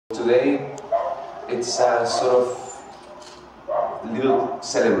Today it's a sort of little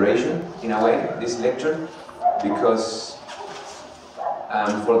celebration in a way, this lecture, because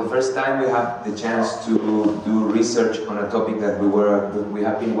for the first time we have the chance to do research on a topic that we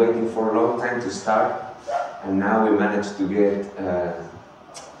have been waiting for a long time to start, and now we managed to get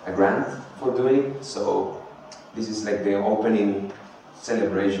a grant for doing it. So this is like the opening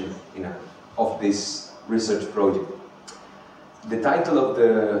celebration of this research project. The title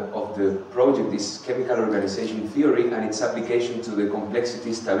of the project is Chemical Organization Theory and its application to the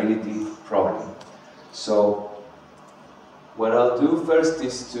complexity stability problem. So what I'll do first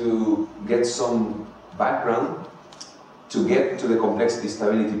is to get some background to get to the complexity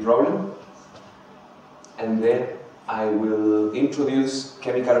stability problem, and then I will introduce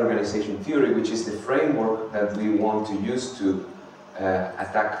chemical organization theory, which is the framework that we want to use to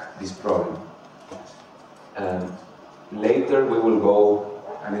attack this problem. Later we will go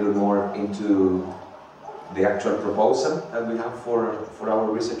a little more into the actual proposal that we have for our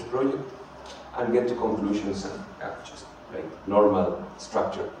research project and get to conclusions and just like normal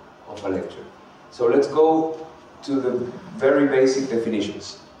structure of a lecture. So let's go to the very basic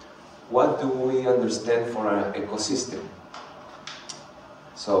definitions. What do we understand for an ecosystem?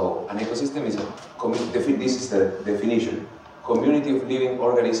 So an ecosystem is this is the definition: community of living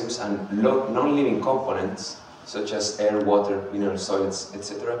organisms and non-living components such as air, water, mineral solids,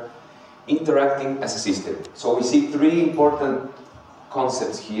 etc., interacting as a system. So we see three important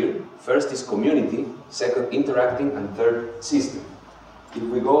concepts here. First is community, second interacting, and third system. If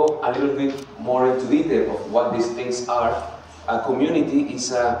we go a little bit more into detail of what these things are, a community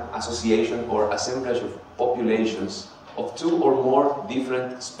is an association or assemblage of populations of two or more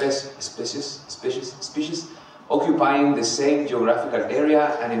different species occupying the same geographical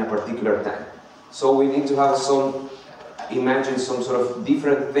area and in a particular time. So we need to have imagine some sort of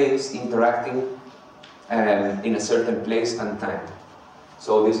different things interacting in a certain place and time.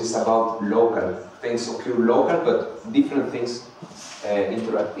 So this is about local. Things occur local, but different things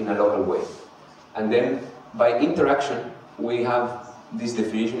interact in a local way. And then by interaction, we have this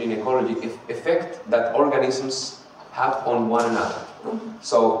definition in ecology, effect that organisms have on one another.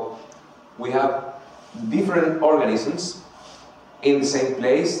 So we have different organisms in the same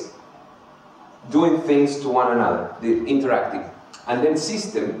place, doing things to one another, interacting. And then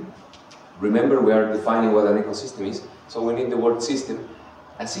system, remember we are defining what an ecosystem is, so we need the word system.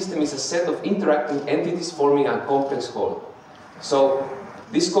 A system is a set of interacting entities forming a complex whole. So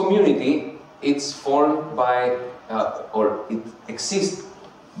this community, it's formed by, or it exists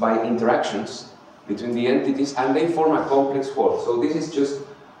by interactions between the entities, and they form a complex whole. So this is just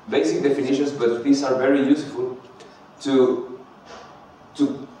basic definitions, but these are very useful to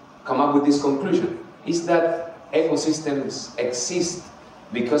come up with this conclusion, is that ecosystems exist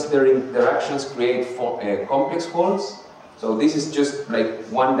because their interactions create complex wholes. So this is just like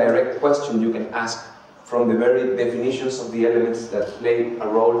one direct question you can ask from the very definitions of the elements that play a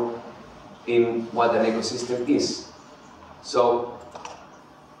role in what an ecosystem is. So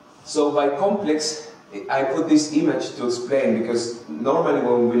by complex, I put this image to explain, because normally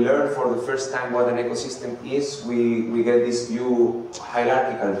when we learn for the first time what an ecosystem is, we get this view,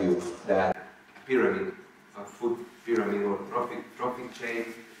 hierarchical view, that pyramid, a food pyramid or trophic chain,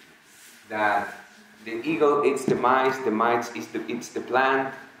 that the eagle eats the mice eats the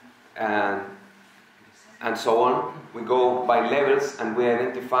plant, and so on. We go by levels and we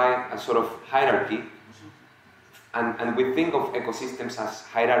identify a sort of hierarchy, and we think of ecosystems as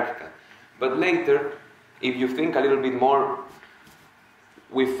hierarchical. But later, if you think a little bit more,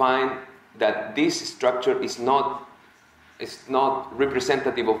 we find that this structure is not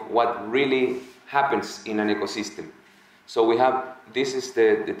representative of what really happens in an ecosystem. So we have, this is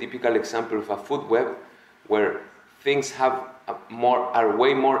the typical example of a food web where things are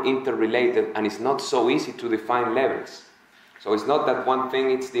way more interrelated, and it's not so easy to define levels. So it's not that one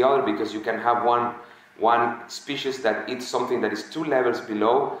thing eats the other, because you can have one species that eats something that is 2 levels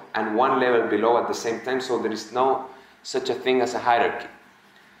below and 1 level below at the same time, so there is no such a thing as a hierarchy.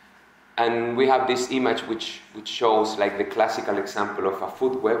 And we have this image which shows like the classical example of a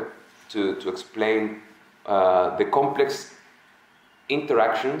food web to explain the complex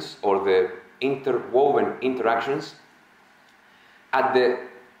interactions or the interwoven interactions at the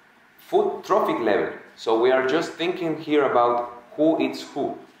food trophic level. So we are just thinking here about who eats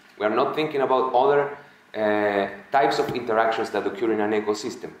who. We are not thinking about other types of interactions that occur in an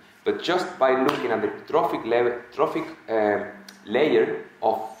ecosystem. But just by looking at the trophic layer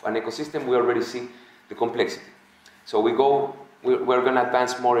of an ecosystem, we already see the complexity. So we're going to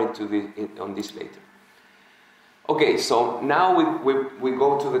advance more into on this later. Okay, so now we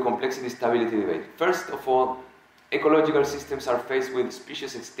go to the complexity stability debate. First of all, ecological systems are faced with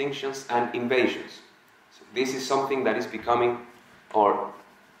species extinctions and invasions. So this is something that is becoming, or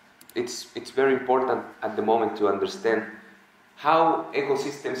it's very important at the moment to understand how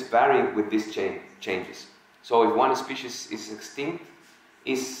ecosystems vary with these changes. So if one species is extinct,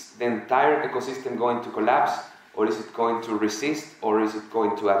 is the entire ecosystem going to collapse, or is it going to resist, or is it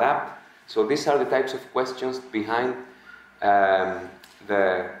going to adapt? So these are the types of questions behind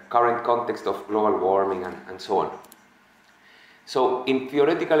the current context of global warming and so on. So in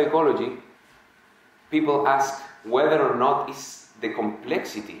theoretical ecology, people ask whether or not is the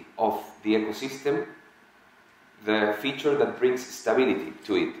complexity of the ecosystem the feature that brings stability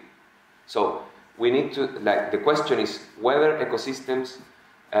to it. So we need to, the question is whether ecosystems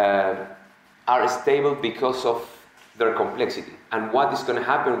are stable because of their complexity, and what is going to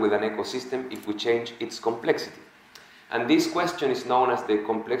happen with an ecosystem if we change its complexity. And this question is known as the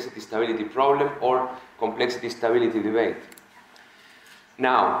complexity stability problem or complexity stability debate.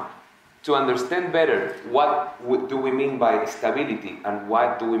 Now, to understand better what do we mean by stability and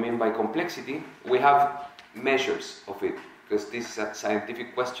what do we mean by complexity, we have measures of it, because this is a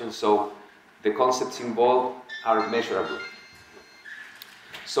scientific question, so the concepts involved are measurable.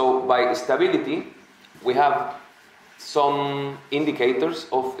 So by stability, we have some indicators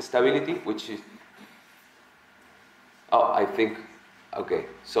of stability, which is, okay,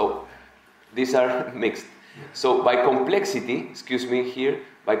 so these are mixed. So by complexity,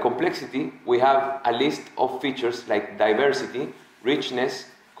 by complexity, we have a list of features like diversity, richness,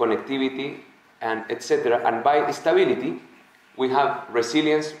 connectivity, and etc. And by stability, we have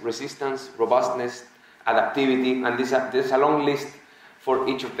resilience, resistance, robustness, adaptivity, and there's a long list for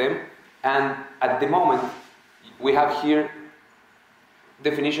each of them. And at the moment, we have here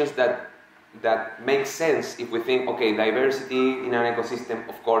definitions that make sense if we think, okay, diversity in an ecosystem,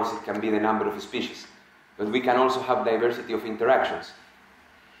 of course, it can be the number of species. But we can also have diversity of interactions.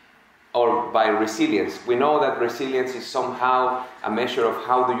 Or by resilience. We know that resilience is somehow a measure of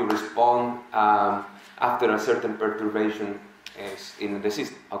how do you respond after a certain perturbation in the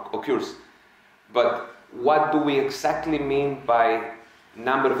system occurs. But what do we exactly mean by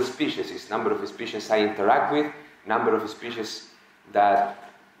number of species? Is number of species I interact with, number of species that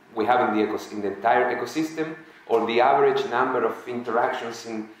we have in the entire ecosystem, or the average number of interactions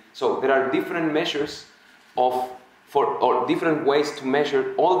in. So there are different measures or different ways to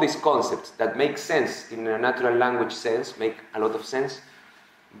measure all these concepts that make sense in a natural language sense, make a lot of sense,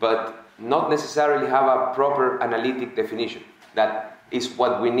 but not necessarily have a proper analytic definition. That is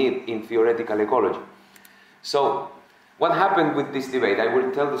what we need in theoretical ecology. So what happened with this debate? I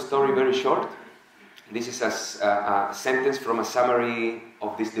will tell the story very short. This is a sentence from a summary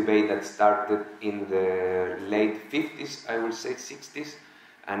of this debate that started in the late 50s, I will say 60s,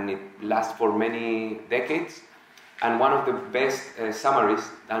 and it lasts for many decades. And one of the best summaries,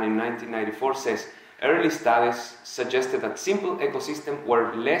 done in 1994, says, early studies suggested that simple ecosystems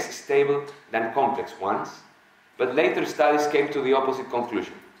were less stable than complex ones, but later studies came to the opposite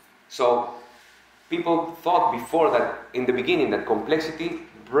conclusion. So people thought before that, in the beginning, that complexity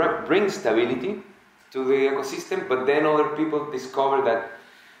brings stability to the ecosystem, but then other people discovered that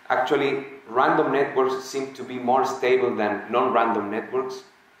actually random networks seem to be more stable than non-random networks,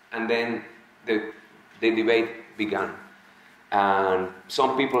 and then the debate began. And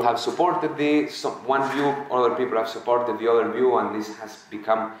some people have supported one view, other people have supported the other view, and this has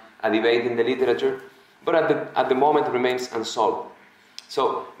become a debate in the literature, but at the moment remains unsolved.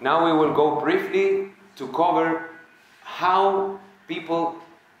 So now we will go briefly to cover how people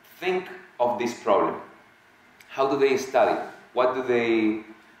think of this problem. How do they study? What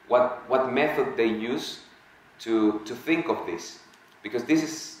method they use to think of this? Because this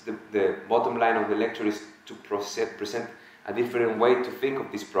is the bottom line of the lecture, is to present a different way to think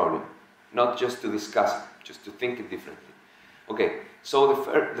of this problem, not just to discuss it, just to think it differently. Okay, so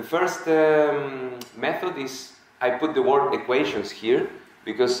the first method is, I put the word equations here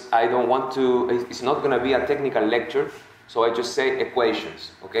because I don't want to, it's not going to be a technical lecture, so I just say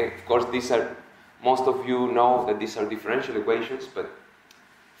equations. Okay, of course these are, most of you know that these are differential equations, but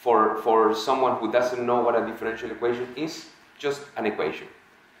for someone who doesn't know what a differential equation is, just an equation,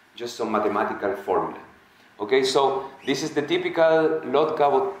 just some mathematical formula. Okay, so this is the typical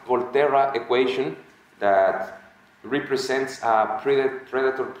Lotka-Volterra equation that represents a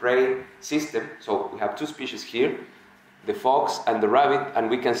predator-prey system. So we have two species here, the fox and the rabbit, and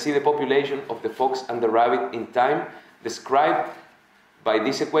we can see the population of the fox and the rabbit in time described by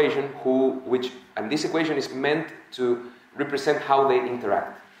this equation, and this equation is meant to represent how they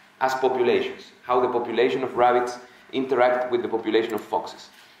interact. as populations, how the population of rabbits interact with the population of foxes.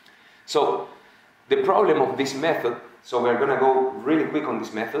 So the problem of this method, so we're going to go really quick on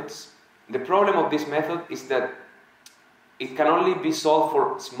these methods. The problem of this method is that it can only be solved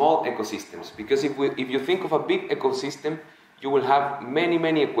for small ecosystems, because if you think of a big ecosystem, you will have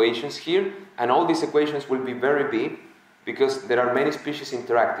many equations here, and all these equations will be very big because there are many species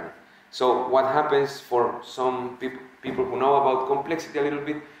interacting. So what happens for some people who know about complexity a little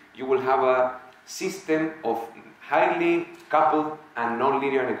bit, you will have a system of highly coupled and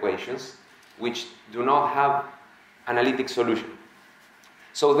nonlinear equations which do not have analytic solution.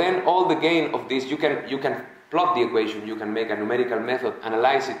 So then all the gain of this, you can plot the equation, you can make a numerical method,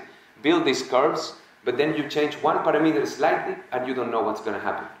 analyze it, build these curves, but then you change one parameter slightly and you don't know what's going to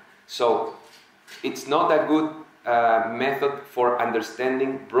happen. So it's not a good method for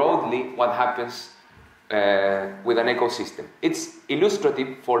understanding broadly what happens with an ecosystem. It's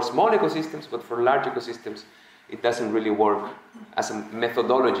illustrative for small ecosystems, but for large ecosystems it doesn't really work as a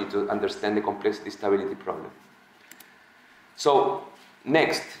methodology to understand the complexity stability problem. So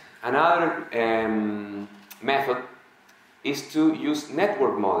next, another method is to use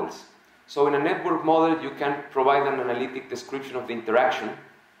network models. So in a network model, you can provide an analytic description of the interaction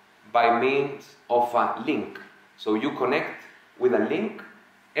by means of a link. So you connect with a link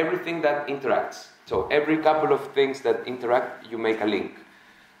everything that interacts. So every couple of things that interact, you make a link.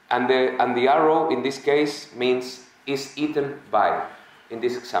 And the arrow in this case means is eaten by, in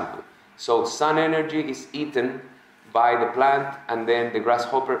this example. So sun energy is eaten by the plant, and then the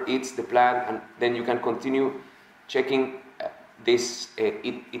grasshopper eats the plant, and then you can continue checking this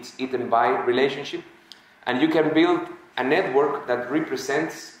it's eaten by relationship, and you can build a network that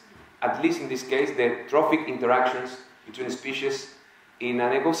represents, at least in this case, the trophic interactions between species in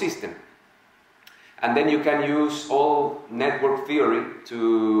an ecosystem. And then you can use all network theory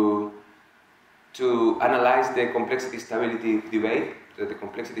to analyze the complexity stability debate, the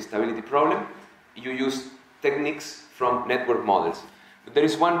complexity stability problem. You use techniques from network models. But there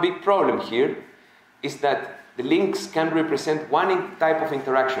is one big problem here, is that the links can represent one type of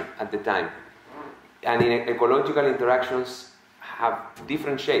interaction at the time. And in ecological interactions have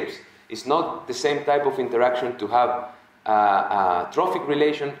different shapes. It's not the same type of interaction to have a trophic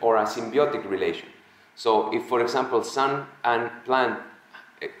relation or a symbiotic relation. So if, for example, sun and plant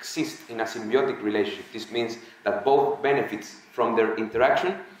exist in a symbiotic relationship, this means that both benefits from their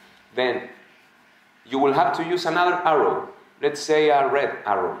interaction, then you will have to use another arrow, let's say a red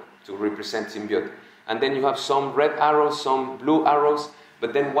arrow, to represent symbiotic. And then you have some red arrows, some blue arrows,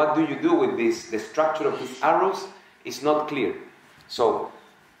 but then what do you do with this? The structure of these arrows is not clear. So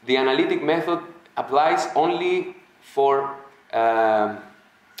the analytic method applies only for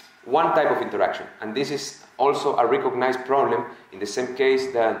one type of interaction, and this is also a recognized problem in the same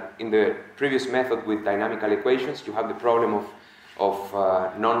case that in the previous method with dynamical equations, you have the problem of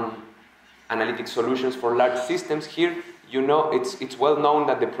non-analytic solutions for large systems. Here, you know, it's well known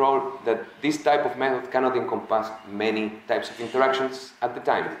that that this type of method cannot encompass many types of interactions at the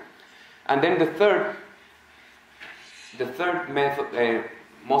time. And then the third method,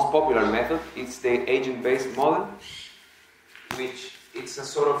 most popular method, is the agent-based model, which it's a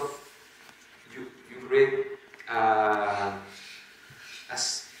sort of you create a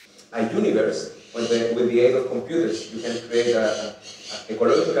universe with the aid of computers. You can create an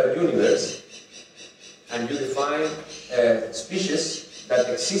ecological universe, and you define species that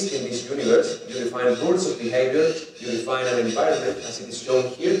exist in this universe. You define rules of behavior, you define an environment as it is shown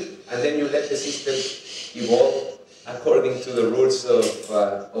here, and then you let the system evolve according to the rules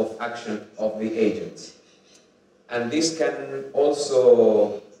of action of the agents. And this can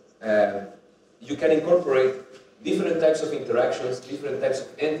also, you can incorporate different types of interactions, different types of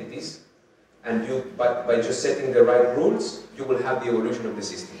entities, and by just setting the right rules, you will have the evolution of the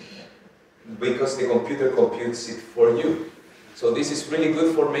system, because the computer computes it for you. So this is really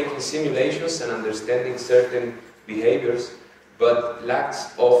good for making simulations and understanding certain behaviors, but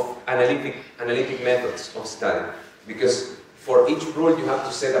lacks of analytic methods of study, because for each rule you have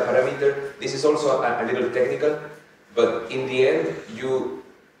to set a parameter. This is also a little technical, but in the end you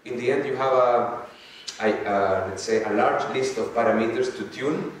have let's say a large list of parameters to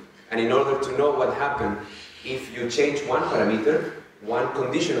tune, and in order to know what happened if you change one parameter, one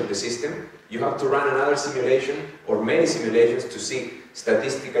condition of the system, you have to run another simulation or many simulations to see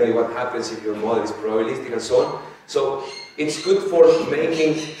statistically what happens if your model is probabilistic and so on. So it's good for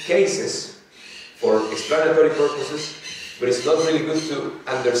making cases for explanatory purposes, but it's not really good to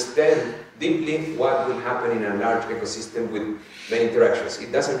understand deeply what will happen in a large ecosystem with many interactions.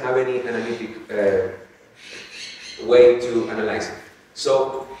 It doesn't have any analytic way to analyze it.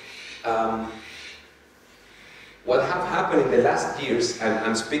 So what have happened in the last years, and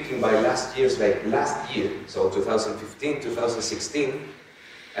I'm speaking by last years, like last year, so 2015, 2016,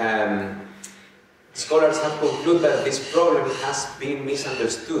 scholars have concluded that this problem has been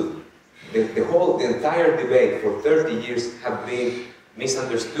misunderstood. The entire debate for 30 years have been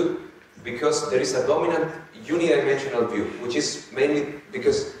misunderstood because there is a dominant unidimensional view, which is mainly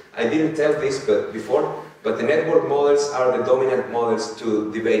because I didn't tell this before, but the network models are the dominant models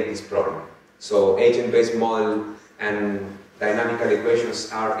to debate this problem. So agent-based model and dynamical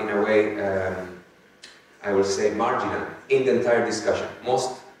equations are in a way, I would say, marginal in the entire discussion.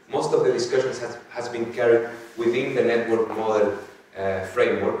 Most of the discussions has been carried within the network model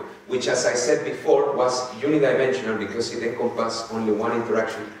framework, which, as I said before, was unidimensional because it encompassed only one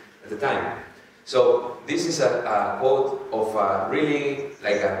interaction at a time. So this is a quote of really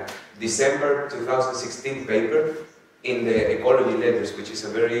like a December 2016 paper in the Ecology Letters, which is a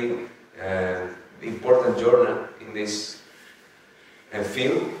very important journal in this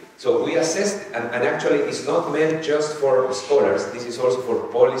field. So we assessed, and actually it's not meant just for scholars, this is also for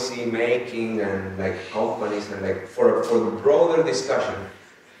policy making and like companies and like for the broader discussion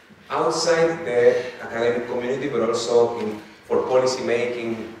outside the academic community, but also for policy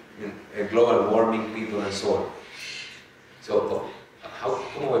making, global warming people and so on. So,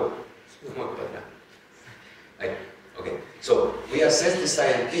 okay. So we assess the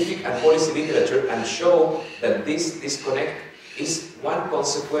scientific and policy literature and show that this disconnect is one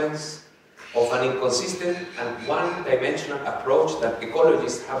consequence of an inconsistent and one-dimensional approach that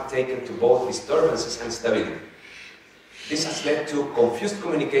ecologists have taken to both disturbances and stability. This has led to confused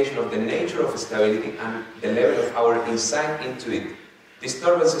communication of the nature of stability and the level of our insight into it.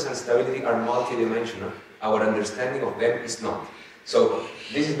 Disturbances and stability are multidimensional. Our understanding of them is not. So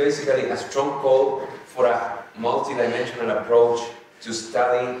this is basically a strong call for a multidimensional approach to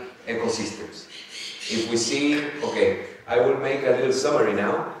study ecosystems. If we see, okay, I will make a little summary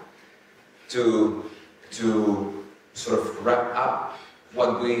now to sort of wrap up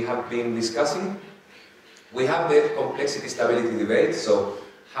what we have been discussing. We have the complexity stability debate, so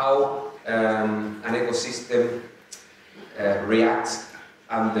how an ecosystem reacts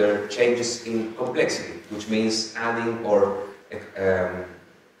under changes in complexity, which means adding or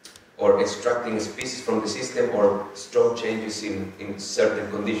extracting a species from the system or strong changes in certain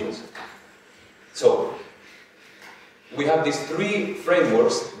conditions. So we have these three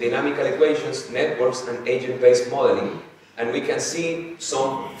frameworks: dynamical equations, networks, and agent-based modeling, and we can see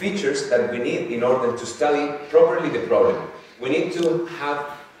some features that we need in order to study properly the problem. We need to have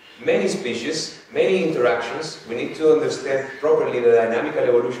many species, many interactions. We need to understand properly the dynamical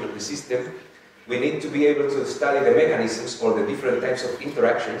evolution of the system. We need to be able to study the mechanisms or the different types of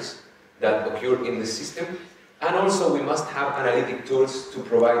interactions that occur in the system. And also we must have analytic tools to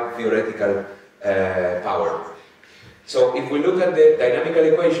provide theoretical power. So if we look at the dynamical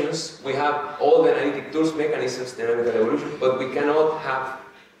equations, we have all the analytic tools, mechanisms, dynamical evolution, but we cannot have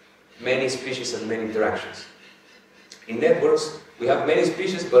many species and many interactions. In networks, we have many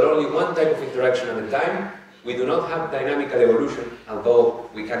species, but only one type of interaction at a time. We do not have dynamical evolution, although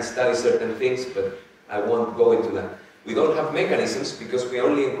we can study certain things, but I won't go into that. We don't have mechanisms because we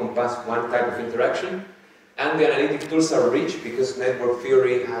only encompass one type of interaction, and the analytic tools are rich because network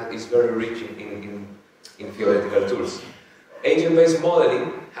theory is very rich in theoretical tools. Agent-based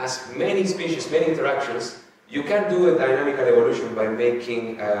modeling has many species, many interactions. You can do a dynamical evolution by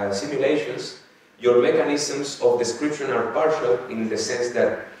making simulations. Your mechanisms of description are partial in the sense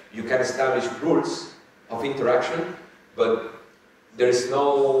that you can establish rules of interaction, but there is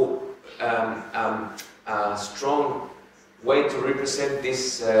no strong way to represent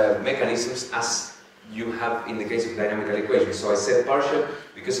these mechanisms as you have in the case of dynamical equations. So I said partial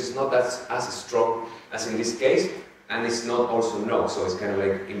because it's not as strong as in this case, and it's not also no, so it's kind of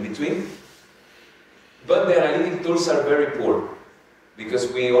like in between. But the analytic tools are very poor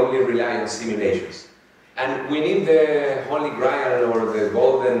because we only rely on simulations. And we need the holy grail or the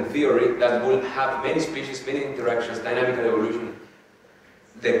golden theory that will have many species, many interactions, dynamical evolution,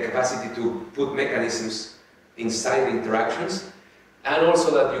 the capacity to put mechanisms inside the interactions, and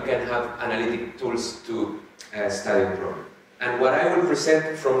also that you can have analytic tools to study the problem. And what I will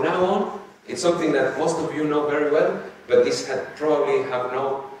present from now on, it's something that most of you know very well, but this probably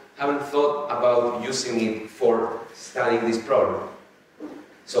haven't thought about using it for studying this problem.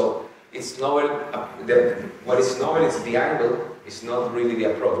 So it's novel. What is novel is the angle, it's not really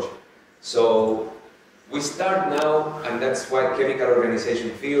the approach. So we start now, and that's why chemical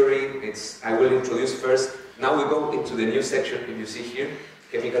organization theory. I will introduce first. Now we go into the new section, if you see here,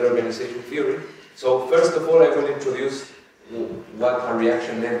 chemical organization theory. So first of all, I will introduce what a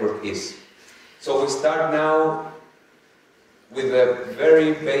reaction network is. So we start now with a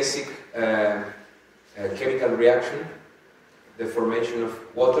very basic chemical reaction, the formation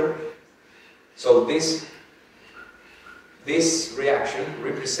of water. So this reaction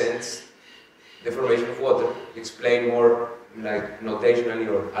represents the formation of water. Explain more like notationally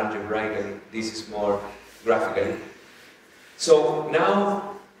or algebraically. This is more graphically. So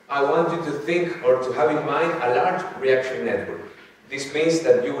now I want you to think or to have in mind a large reaction network. This means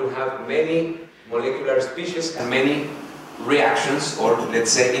that you will have many molecular species and many reactions, or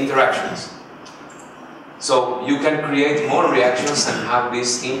let's say interactions. So you can create more reactions and have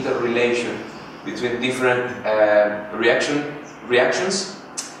this interrelation between different reactions,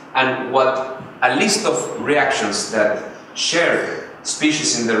 and what a list of reactions that share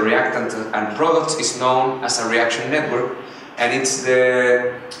species in the reactant and products is known as a reaction network, and it's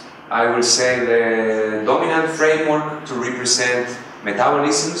the, I will say, the dominant framework to represent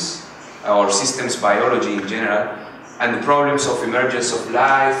metabolisms or systems biology in general, and the problems of emergence of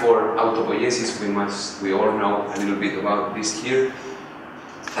life or autopoiesis. We all know a little bit about this here,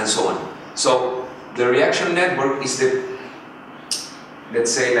 and so on. So the reaction network is the,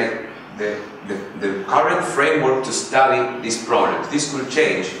 let's say, like the current framework to study these problems. This will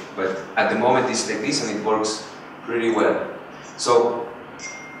change, but at the moment it's like this, and it works pretty well. So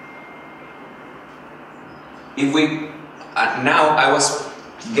if we now I was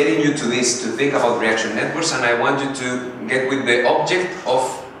getting you to this, to think about reaction networks, and I want you to get with the object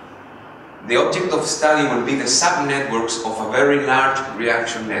of study will be the subnetworks of a very large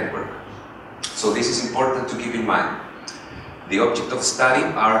reaction network. So this is important to keep in mind. The object of study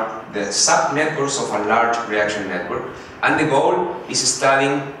are the subnetworks of a large reaction network, and the goal is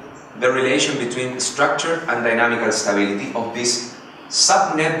studying the relation between structure and dynamical stability of these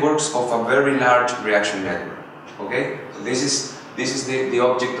subnetworks of a very large reaction network. Okay? So this is the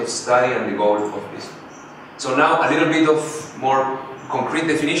object of study and the goal of this. So now a little bit of more concrete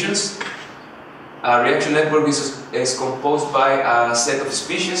definitions. A reaction network is composed by a set of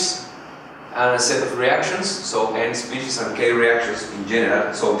species and a set of reactions, so N species and K reactions in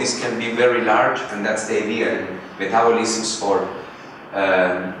general. So this can be very large, and that's the idea in metabolisms or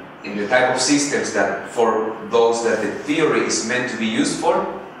in the type of systems that for those that the theory is meant to be used for,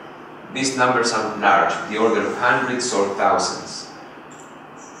 these numbers are large, the order of hundreds or thousands.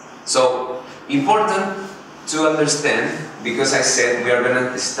 So important to understand, because I said we are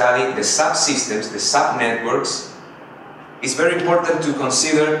going to study the subsystems, the subnetworks. It's very important to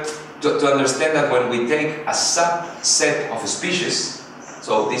consider, to understand that when we take a subset of a species,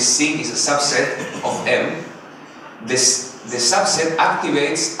 so this C is a subset of M, the subset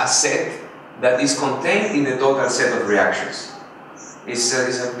activates a set that is contained in the total set of reactions. It's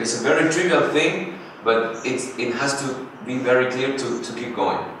a very trivial thing, but it has to be very clear to keep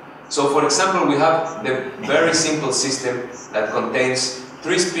going. So for example, we have the very simple system that contains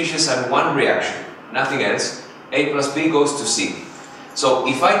 3 species and 1 reaction, nothing else. A plus B goes to C. So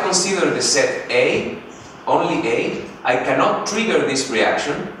if I consider the set A, only A, I cannot trigger this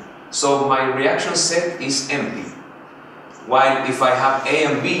reaction, so my reaction set is empty. While if I have A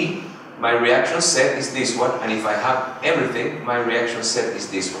and B, my reaction set is this one, and if I have everything, my reaction set is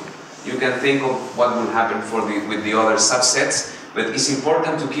this one. You can think of what will happen with the other subsets, but it's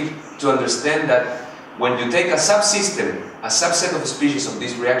important to understand that when you take a subsystem, a subset of species of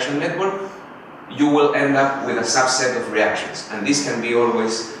this reaction network, you will end up with a subset of reactions, and this can be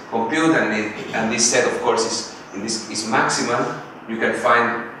always computed, and this set, of course, is maximal. You can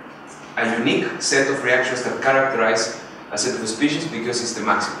find a unique set of reactions that characterize a set of species because it's the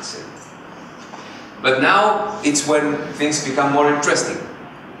maximal set. But now it's when things become more interesting.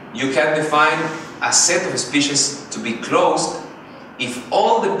 You can define a set of species to be closed if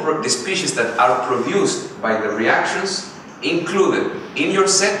all the species that are produced by the reactions included in your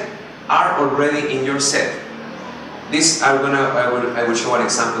set are already in your set. This I will show an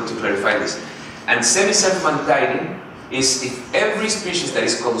example to clarify this. And semi-self-maintaining is if every species that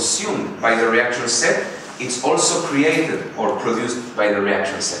is consumed by the reaction set, it's also created or produced by the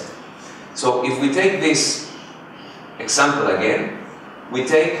reaction set. So if we take this example again, we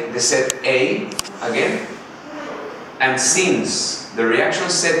take the set A again, and since the reaction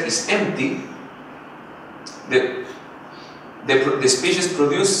set is empty, the species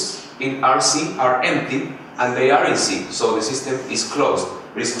produced in RC are empty, and they are in C, so the system is closed.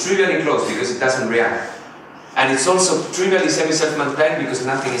 But it's trivially closed because it doesn't react. And it's also trivially semi-self-maintained because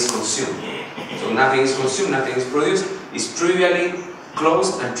nothing is consumed. So nothing is consumed, nothing is produced. It's trivially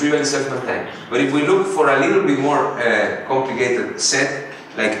closed and trivially self-maintained. But if we look for a little bit more complicated set,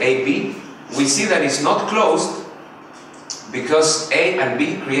 like AB, we see that it's not closed, because A and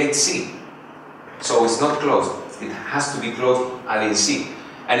B create C. So it's not closed. It has to be closed in C.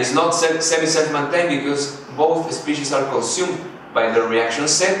 And it's not semi-self-maintained because both species are consumed by the reaction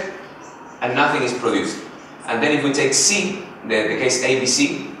set and nothing is produced. And then if we take C, the case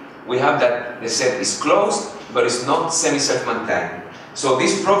ABC, we have that the set is closed, but it's not semi-self-maintained. So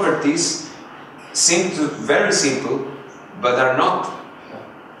these properties seem to very simple, but are not,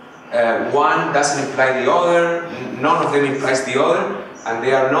 one doesn't imply the other, none of them implies the other, and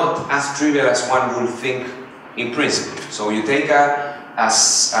they are not as trivial as one would think in principle. So you take a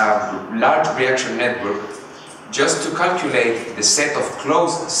large reaction network, just to calculate the set of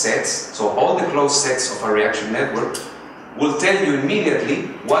closed sets, so all the closed sets of a reaction network, will tell you immediately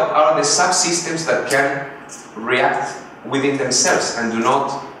what are the subsystems that can react within themselves and do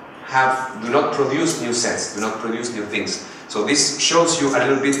not produce new sets, do not produce new things. So this shows you a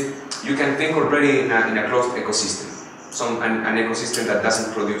little bit, you can think already in a closed ecosystem, an ecosystem that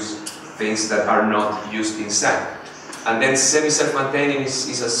doesn't produce things that are not used inside. And then semi-self-maintaining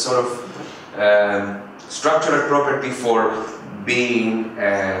is a sort of structural property for being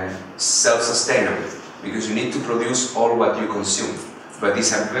self-sustainable, because you need to produce all what you consume, but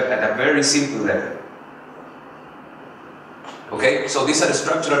it's at a very simple level. Okay, so these are the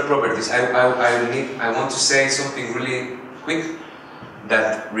structural properties. I want to say something really quick,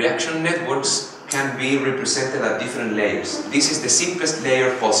 that reaction networks can be represented at different layers. This is the simplest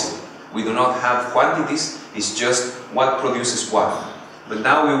layer possible. We do not have quantities, it's just what produces what. But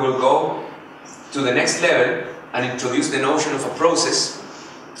now we will go to the next level and introduce the notion of a process.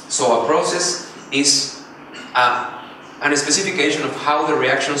 So a process is a specification of how the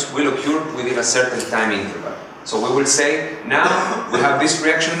reactions will occur within a certain time interval. So we will say, now we have this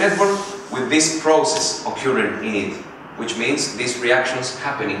reaction network with this process occurring in it, which means these reactions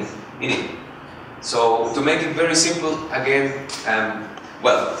happening in it. So to make it very simple, again,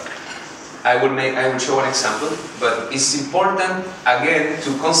 well, I will show an example, but it's important again to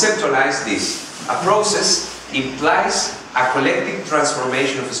conceptualize this. A process implies a collective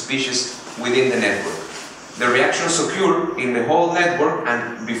transformation of species within the network. The reactions occur in the whole network,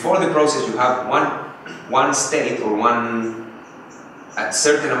 and before the process you have one state or at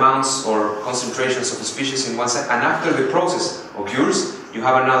certain amounts or concentrations of species in one side, and after the process occurs, you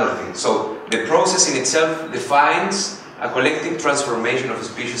have another thing. So the process in itself defines a collective transformation of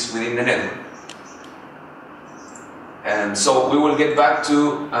species within the network. And so we will get back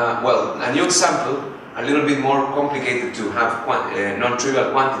to, well, a new example, a little bit more complicated to have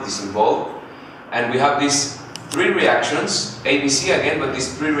non-trivial quantities involved. And we have these three reactions, ABC again, but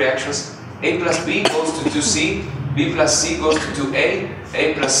these three reactions, A plus B goes to 2C, B plus C goes to 2A,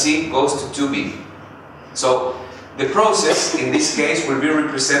 A plus C goes to 2B. So the process, in this case, will be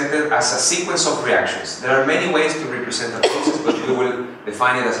represented as a sequence of reactions. There are many ways to represent a process, but we will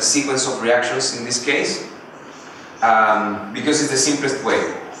define it as a sequence of reactions in this case, because it's the simplest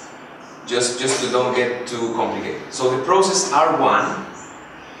way, just to don't get too complicated. So the process R1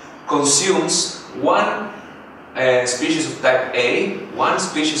 consumes one species of type A, one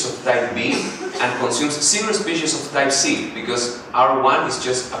species of type B, and consumes 0 species of type C, because R1 is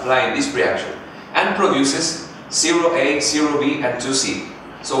just applying this reaction, and produces 0A, 0B, and 2C.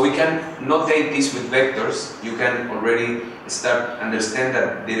 So we can notate this with vectors. You can already start understand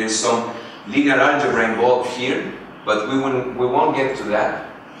that there is some linear algebra involved here, but we won't get to that.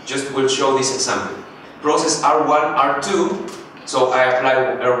 Just we'll show this example. Process R1, R2, so I apply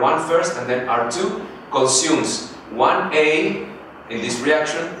R1 first and then R2, consumes 1A in this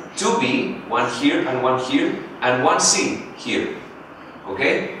reaction, 2B, one here and one here, and 1C here,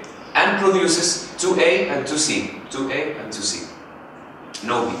 okay? And produces 2A and 2C, 2A and 2C,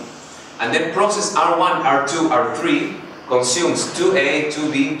 no B. And then process R1, R2, R3 consumes 2A,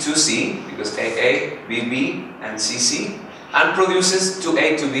 2B, 2C, because AA, BB, and CC, and produces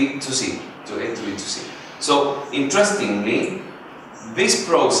 2A, 2B, 2C, 2A, 2B, 2C. So, interestingly, this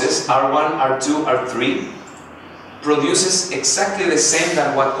process, R1, R2, R3, produces exactly the same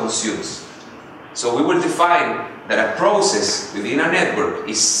than what consumes. So we will define that a process within a network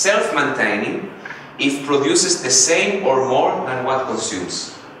is self-maintaining if produces the same or more than what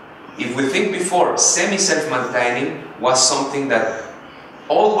consumes. If we think before, semi-self-maintaining was something that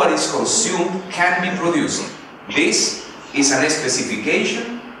all what is consumed can be produced. This is an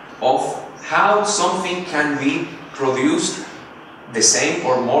specification of how something can be produced the same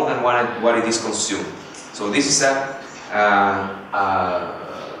or more than what it is consumed. So this is a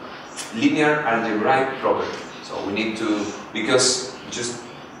linear algebraic property. So we need to, because just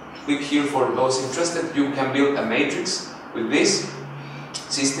quick here for those interested, you can build a matrix with this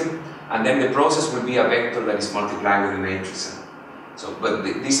system, and then the process will be a vector that is multiplied with the matrix. So, but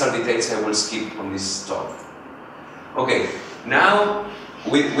these are details I will skip on this talk. Okay, now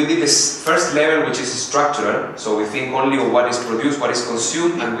we did this first level, which is structural, so we think only of what is produced, what is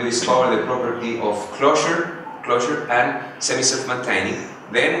consumed, and we discover the property of closure and semi-self-maintaining.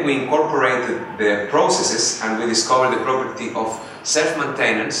 Then we incorporated the processes and we discovered the property of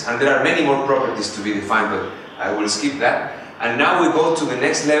self-maintenance, and there are many more properties to be defined, but I will skip that. And now we go to the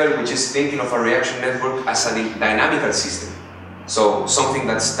next level, which is thinking of a reaction network as a dynamical system. So something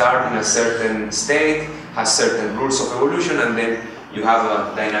that starts in a certain state, has certain rules of evolution, and then you have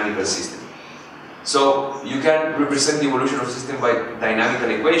a dynamical system. So you can represent the evolution of a system by dynamical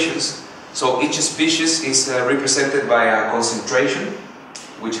equations. So each species is represented by a concentration,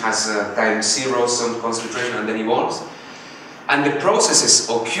 which has time 0 some concentration and then evolves. And the processes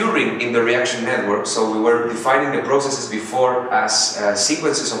occurring in the reaction network, so we were defining the processes before as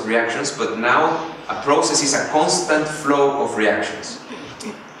sequences of reactions, but now a process is a constant flow of reactions.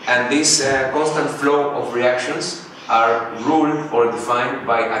 And this constant flow of reactions are ruled or defined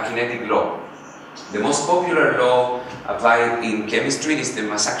by a kinetic law. The most popular law applied in chemistry is the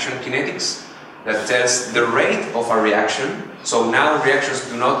mass action kinetics, that tells the rate of a reaction. So now reactions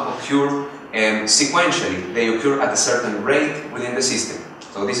do not occur sequentially, they occur at a certain rate within the system.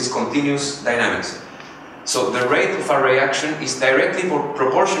 So this is continuous dynamics. So the rate of a reaction is directly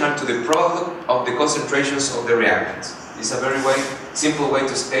proportional to the product of the concentrations of the reactants. It's a very simple way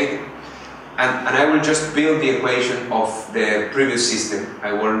to state it. And I will just build the equation of the previous system.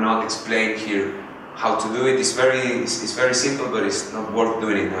 I will not explain here how to do it. It's very simple, but it's not worth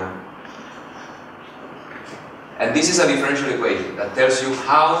doing it now. And this is a differential equation that tells you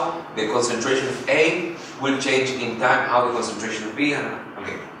how the concentration of A will change in time, how the concentration of B,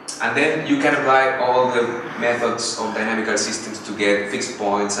 and then you can apply all the methods of dynamical systems to get fixed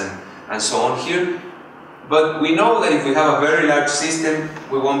points and so on here. But we know that if we have a very large system,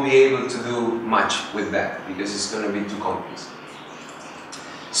 we won't be able to do much with that because it's going to be too complex.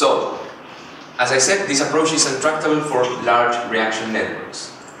 So, as I said, this approach is intractable for large reaction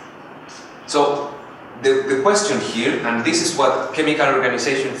networks. So, the question here, and this is what chemical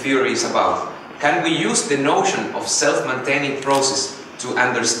organization theory is about, can we use the notion of self-maintaining process to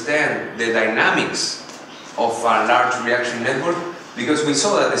understand the dynamics of a large reaction network? Because we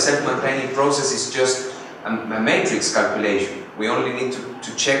saw that the self-maintaining process is just a matrix calculation. We only need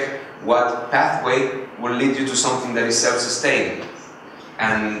to check what pathway will lead you to something that is self-sustaining.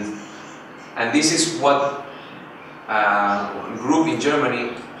 And this is what a group in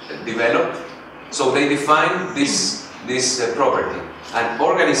Germany developed. So they define this property. An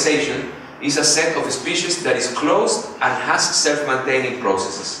organization is a set of species that is closed and has self-maintaining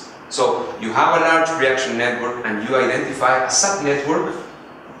processes. So you have a large reaction network and you identify a subnetwork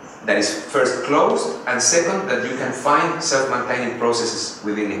that is first closed and second that you can find self-maintaining processes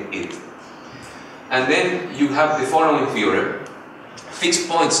within it. And then you have the following theorem. Fixed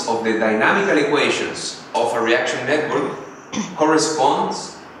points of the dynamical equations of a reaction network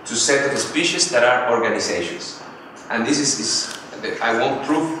corresponds to set of species that are organizations. And this is I won't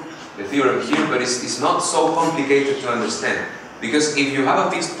prove the theorem here, but it's not so complicated to understand. Because if you have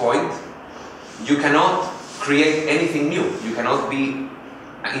a fixed point, you cannot create anything new. You cannot be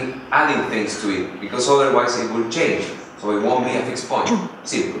adding things to it, because otherwise it will change. So it won't be a fixed point.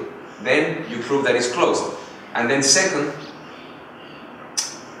 Simple. Then you prove that it's closed. And then second,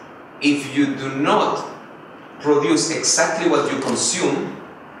 if you do not produce exactly what you consume,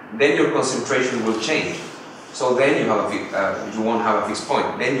 then your concentration will change. So then you won't have a fixed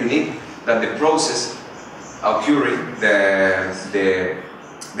point. Then you need that the process occurring, the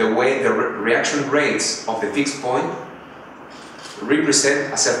reaction rates of the fixed point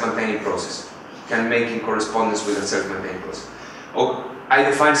represent a self-maintaining process, can make in correspondence with a self-maintaining process. I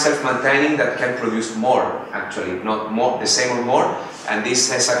define self-maintaining that can produce more, actually, not more, the same or more, and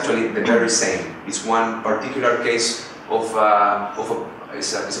this is actually the very same. It's one particular case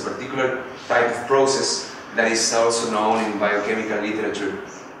it's a particular type of process that is also known in biochemical literature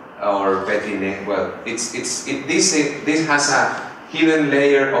or Petri net. Well, this has a hidden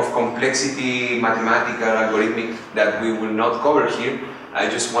layer of complexity, mathematical, algorithmic, that we will not cover here. I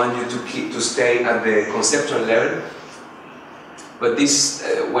just want you to stay at the conceptual level. But this,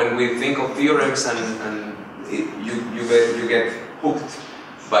 when we think of theorems, you get hooked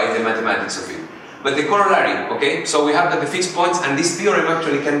by the mathematics of it. But the corollary, okay? So we have the fixed points, and this theorem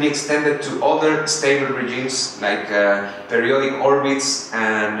actually can be extended to other stable regimes like periodic orbits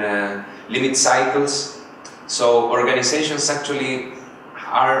and limit cycles. So organizations actually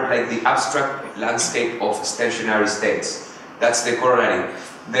are like the abstract landscape of stationary states. That's the corollary.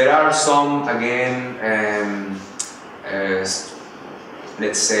 There are some, again,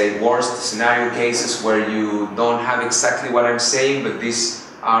 let's say worst scenario cases where you don't have exactly what I'm saying, but these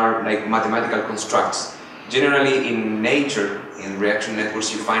are like mathematical constructs. Generally in nature, in reaction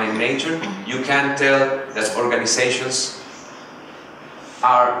networks you find in nature, you can tell that organizations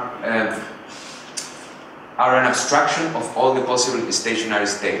are an abstraction of all the possible stationary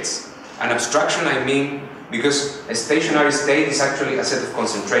states. An abstraction, I mean, because a stationary state is actually a set of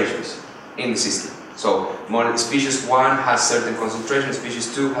concentrations in the system. So species 1 has certain concentration, species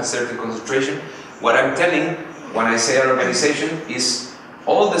 2 has certain concentration. What I'm telling when I say an organization is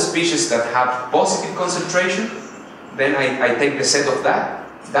all the species that have positive concentration, then I take the set of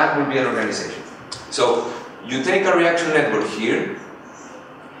that will be an organization. So you take a reaction network here,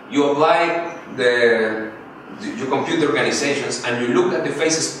 you apply you compute the organizations, and you look at the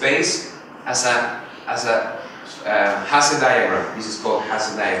phase space as a Hasse diagram. This is called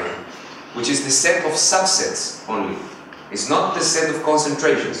Hasse diagram, which is the set of subsets only. It's not the set of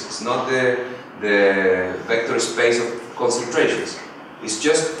concentrations. It's not the vector space of concentrations. It's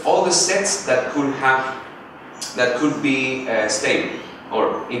just all the sets that could be stable,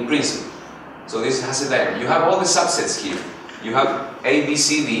 or in principle. So this has a diagram. You have all the subsets here. You have A, B,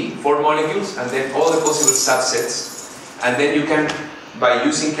 C, D, 4 molecules, and then all the possible subsets. And then you can, by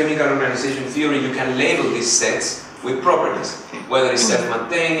using chemical organization theory, you can label these sets with properties, whether it's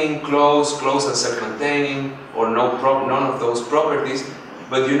self-maintaining, closed and self-maintaining, or none of those properties.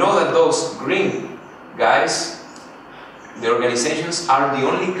 But you know that those green guys, the organizations, are the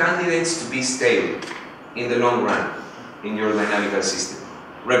only candidates to be stable in the long run in your dynamical system,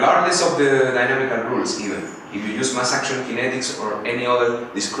 regardless of the dynamical rules even. If you use mass action kinetics or any other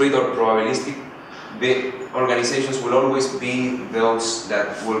discrete or probabilistic, the organizations will always be those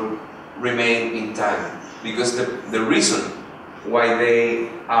that will remain in time. Because the reason why they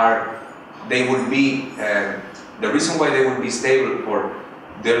will be stable or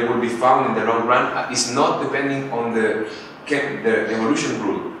they will be found in the long run is not depending on the evolution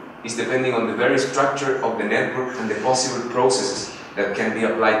rule. It's depending on the very structure of the network and the possible processes that can be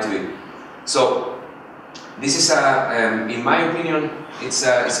applied to it. So this is in my opinion, it's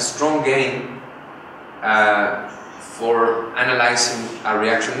a strong game for analyzing a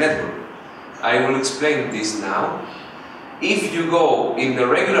reaction network. I will explain this now. If you go in the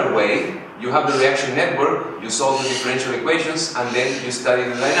regular way, you have the reaction network, you solve the differential equations, and then you study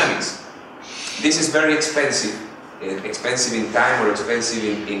the dynamics. This is very expensive in time or expensive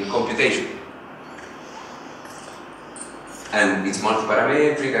in computation. And it's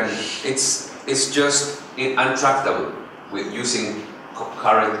multiparametric, and it's just untractable with using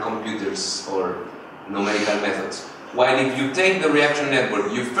current computers or numerical methods. While if you take the reaction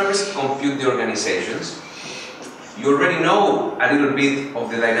network, you first compute the organizations, you already know a little bit of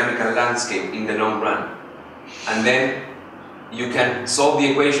the dynamical landscape in the long run. And then you can solve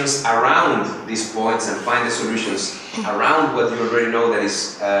the equations around these points and find the solutions around what you already know that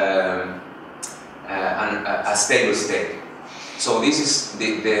is a stable state. So this is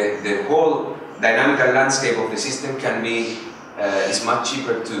the whole dynamical landscape of the system can be is much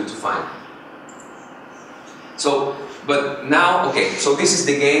cheaper to find. So, but now, okay, so this is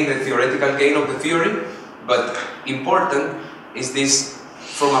the gain, the theoretical gain of the theory, but important is this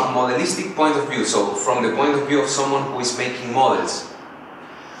from a modelistic point of view, so from the point of view of someone who is making models.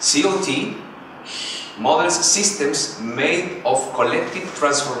 COT models systems made of collective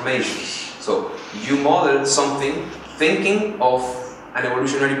transformations. So you model something thinking of an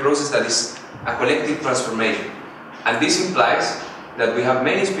evolutionary process that is a collective transformation. And this implies that we have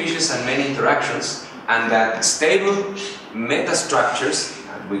many species and many interactions, and that stable metastructures,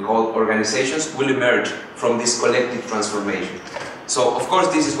 we call organizations, will emerge from this collective transformation. So, of course,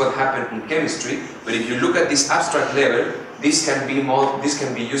 this is what happened in chemistry, but if you look at this abstract level, this can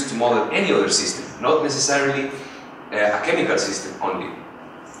be used to model any other system, not necessarily a chemical system only.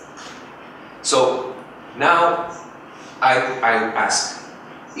 So, now I ask,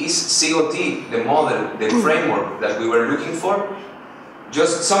 is COT the model, the framework that we were looking for?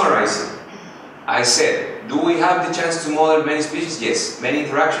 Just summarizing. I said, do we have the chance to model many species? Yes. Many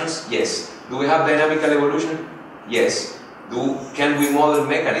interactions? Yes. Do we have dynamical evolution? Yes. Can we model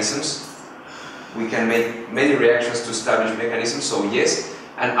mechanisms? We can make many reactions to establish mechanisms, so yes.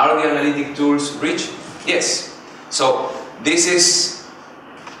 And are the analytic tools rich? Yes. So this is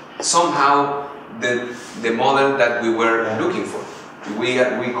somehow the model that we were looking for. We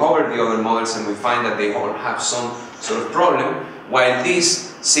covered the other models and we find that they all have some sort of problem, while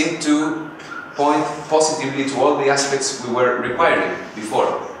these seem to point positively to all the aspects we were requiring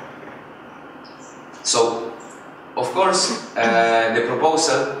before. So, of course, the the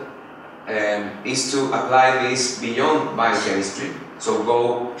proposal is to apply this beyond biochemistry. So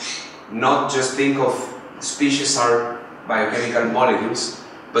go, not just think of species are biochemical molecules,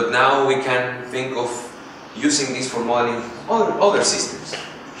 but now we can think of using this for modeling other systems.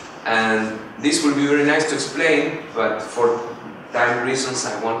 And this will be very nice to explain, but for time reasons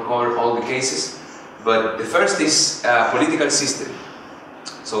I won't cover all the cases. But the first is political system.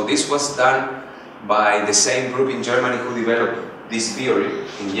 So this was done by the same group in Germany who developed this theory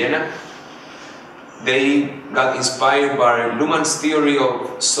in Jena. They got inspired by Luhmann's theory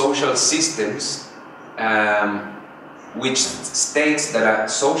of social systems, which states that a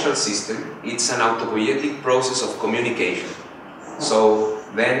social system it's an autopoietic process of communication. So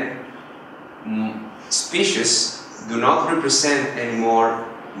then species do not represent anymore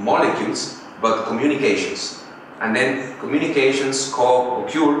molecules but communications, and then communications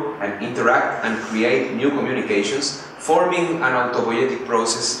co-occur and interact and create new communications, forming an autopoietic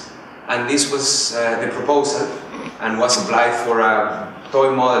process. And this was the proposal and was applied for a toy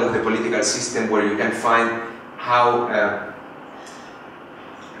model of the political system where you can find how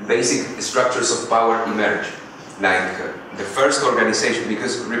basic structures of power emerge. Like the first organization,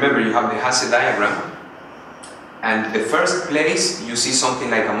 because remember you have the Hasse diagram, and the first place you see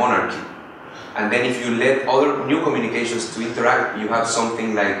something like a monarchy. And then if you let other new communications to interact, you have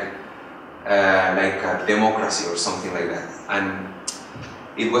something like a democracy or something like that. And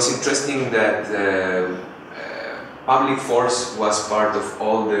it was interesting that public force was part of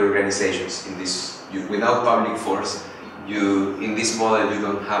all the organizations in this. Without public force, in this model you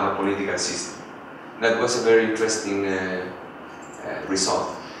don't have a political system. That was a very interesting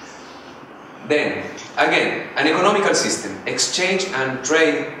result. Then, again, an economical system. Exchange and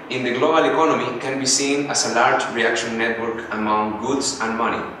trade in the global economy can be seen as a large reaction network among goods and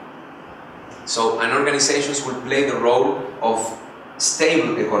money. So, an organizations will play the role of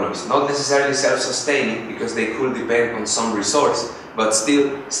stable economies, not necessarily self-sustaining, because they could depend on some resource, but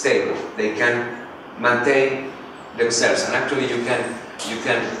still stable. They can maintain themselves, and actually you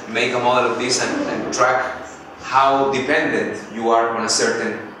can make a model of this and track how dependent you are on a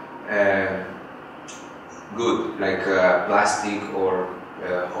certain good, like plastic or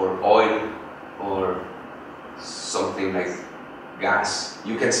oil or something like gas.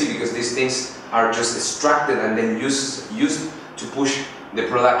 You can see because these things are just extracted and then used to push the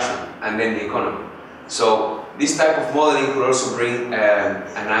production and then the economy. So this type of modeling could also bring a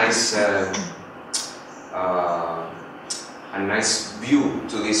nice view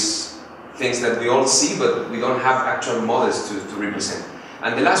to these things that we all see, but we don't have actual models to represent.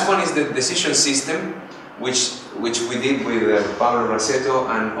 And the last one is the decision system, which we did with Pablo Raceto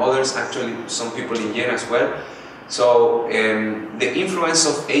and others, actually some people in Jena as well. So the influence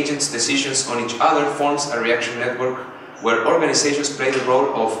of agents' decisions on each other forms a reaction network where organizations play the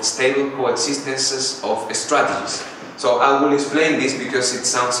role of stable coexistences of strategies. So I will explain this because it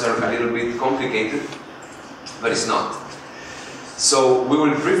sounds a little bit complicated, but it's not. So we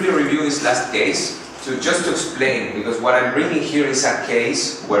will briefly review this last case just to explain, because what I'm bringing here is a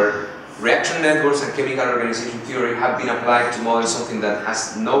case where reaction networks and chemical organization theory have been applied to model something that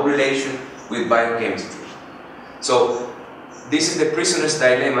has no relation with biochemistry. So this is the prisoner's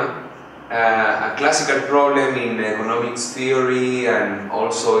dilemma, a classical problem in economics theory and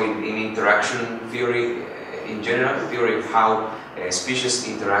also in interaction theory in general, theory of how species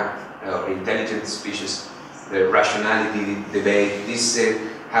interact, intelligent species, the rationality debate. This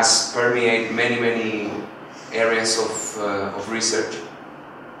has permeated many areas of research.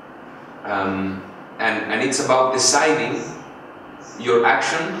 And it's about deciding your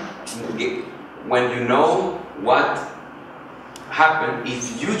action when you know what happened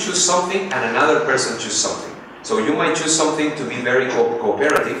if you choose something and another person chooses something. So you might choose something to be very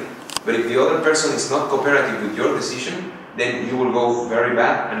cooperative, but if the other person is not cooperative with your decision, then you will go very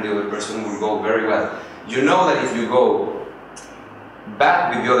bad and the other person will go very well. You know that if you go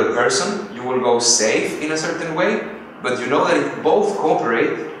bad with the other person, you will go safe in a certain way, but you know that if both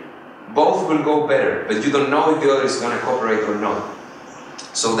cooperate, both will go better, but you don't know if the other is going to cooperate or not.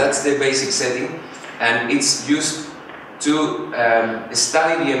 So that's the basic setting, and it's used to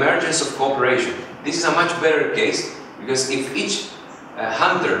study the emergence of cooperation. This is a much better case, because if each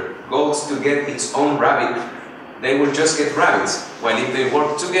hunter goes to get its own rabbit, they will just get rabbits, while if they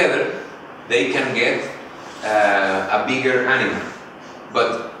work together, they can get a bigger animal.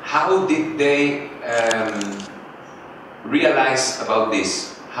 But how did they realize about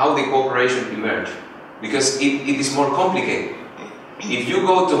this? How the cooperation emerged? Because it is more complicated. If you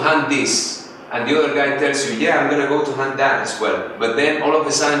go to hunt this, and the other guy tells you, yeah, I'm going to go to hunt that as well, but then all of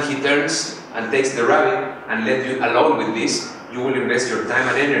a sudden he turns and takes the rabbit and lets you alone with this, you will invest your time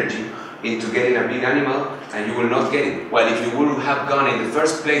and energy into getting a big animal and you will not get it. While if you would have gone in the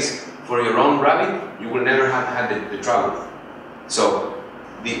first place for your own rabbit, you will never have had the trouble. So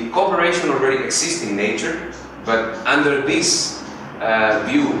the cooperation already exists in nature, but under this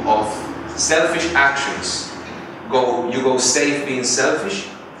view of selfish actions, you go safe being selfish,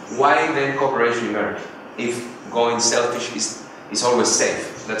 why then cooperation emerge? If going selfish is always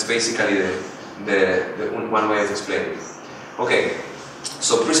safe. That's basically the one way of explaining it. Okay,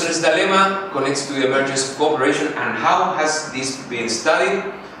 so prisoner's dilemma connects to the emergence of cooperation, and how has this been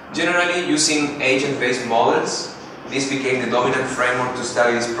studied? Generally using agent-based models. This became the dominant framework to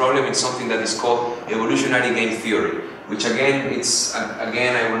study this problem in something that is called evolutionary game theory, which again,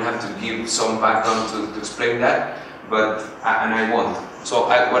 I will have to give some background to explain that, and I won't. So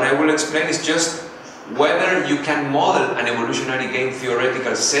what I will explain is just whether you can model an evolutionary game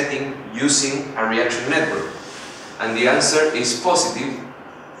theoretical setting using a reaction network. And the answer is positive,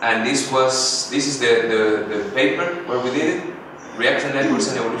 and this is the paper where we did it, Reaction Networks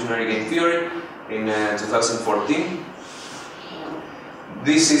and Evolutionary Game Theory, in 2014.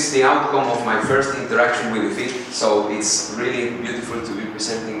 This is the outcome of my first interaction with IFICC, so it's really beautiful to be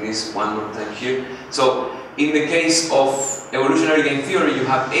presenting this one more time here. So, in the case of evolutionary game theory, you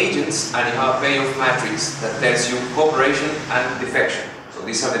have agents and you have a payoff matrix that tells you cooperation and defection. So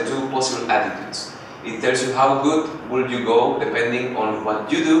these are the two possible attitudes. It tells you how good will you go depending on what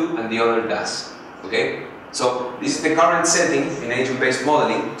you do and the other does. Okay? So this is the current setting in agent-based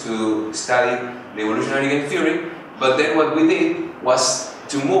modeling to study the evolutionary game theory, but then what we did was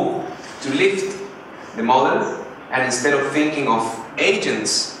to lift the model, and instead of thinking of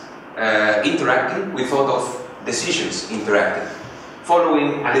agents interacting, we thought of decisions interacting,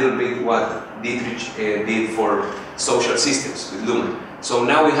 following a little bit what Dietrich did for social systems with Luhmann. So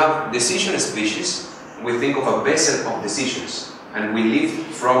now we have decision species, we think of a vessel of decisions, and we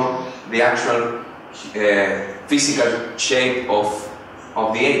lift from the actual physical shape of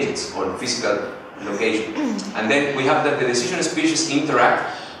the agents, or physical location. And then we have that the decision species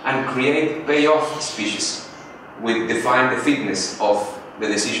interact and create payoff species, which define the fitness of the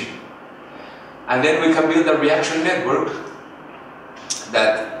decision. And then we can build a reaction network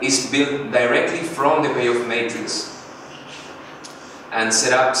that is built directly from the payoff matrix and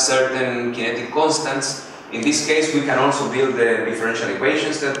set up certain kinetic constants. In this case, we can also build the differential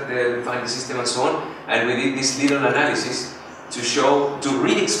equations that define the system and so on. And we did this little analysis to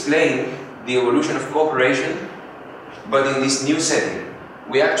re-explain the evolution of cooperation, but in this new setting.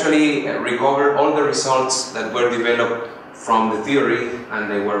 We actually recovered all the results that were developed from the theory, and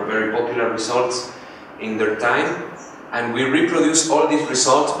they were very popular results in their time, and we reproduced all these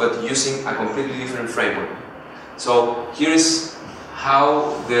results but using a completely different framework. So here is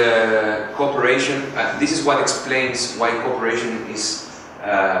how the cooperation, this is what explains why cooperation is,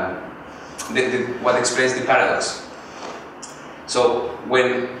 what explains the paradox. So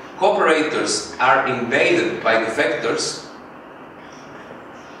when cooperators are invaded by defectors,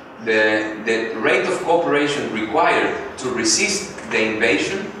 the rate of cooperation required to resist the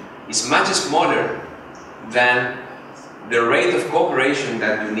invasion is much smaller than the rate of cooperation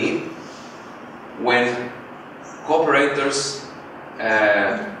that you need when cooperators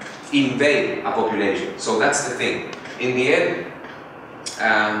invade a population. So that's the thing. In the end,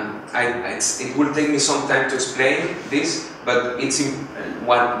 it will take me some time to explain this, but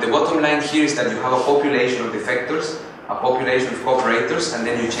the bottom line here is that you have a population of defectors, a population of cooperators, and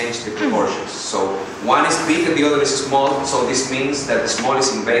then you change the proportions. So one is big and the other is small, so this means that the small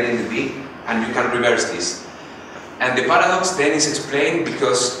is invading the big, and you can reverse this. And the paradox then is explained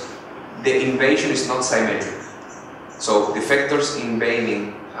because the invasion is not symmetric. So defectors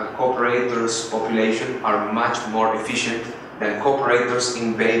invading a cooperator's population are much more efficient than cooperators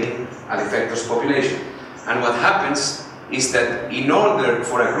invading a defector's population. And what happens is that in order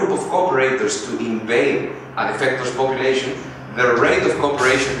for a group of cooperators to invade a defector's population, the rate of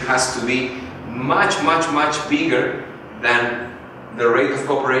cooperation has to be much bigger than the rate of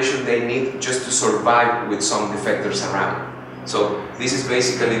cooperation they need just to survive with some defectors around. So this is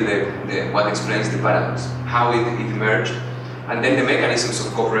basically what explains the paradox, how it emerged. And then the mechanisms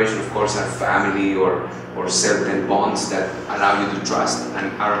of cooperation, of course, are family or certain bonds that allow you to trust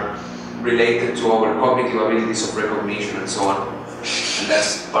and are related to our cognitive abilities of recognition and so on. And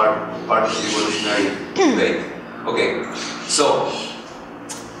that's part of the evolutionary debate. Okay, so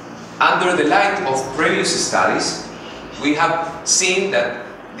under the light of previous studies, we have seen that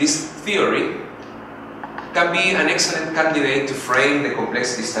this theory can be an excellent candidate to frame the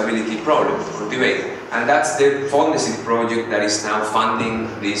complexity stability problem or debate. And that's the Fondesit project that is now funding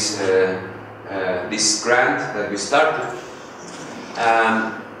this, this grant that we started.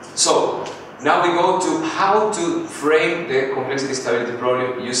 So now we go to how to frame the complexity stability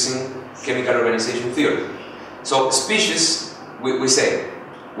problem using chemical organization theory. So species, we say,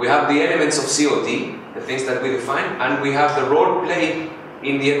 we have the elements of COT, the things that we define, and we have the role played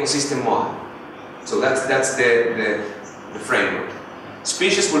in the ecosystem model. So that's the framework.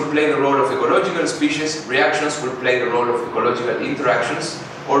 Species will play the role of ecological species, reactions will play the role of ecological interactions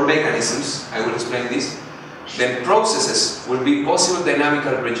or mechanisms, I will explain this. Then processes will be possible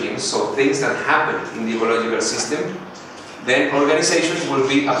dynamical regimes, so things that happen in the ecological system. Then organizations will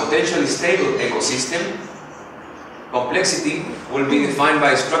be a potentially stable ecosystem. Complexity will be defined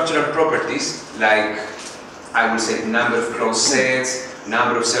by structural properties like, I will say, number of closed sets,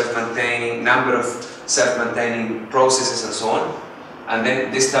 number of self-maintaining processes and so on. And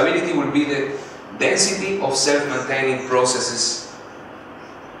then the stability will be the density of self-maintaining processes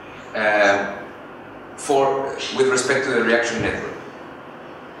with respect to the reaction network.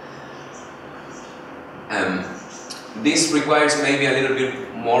 This requires maybe a little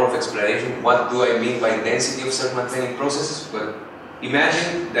bit more of explanation. What do I mean by density of self-maintaining processes? But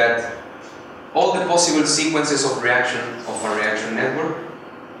imagine that all the possible sequences of a reaction network,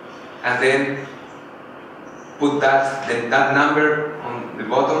 and then put that number on the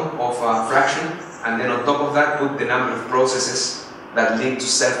bottom of a fraction, and then on top of that put the number of processes that link to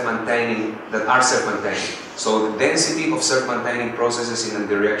self-maintaining, that are self-maintaining. So the density of self-maintaining processes in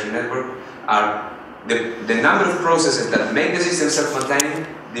the reaction network are the number of processes that make the system self-maintaining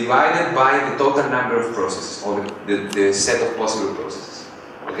divided by the total number of processes, or the set of possible processes.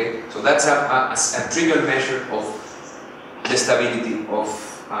 Okay? So that's a trivial measure of the stability of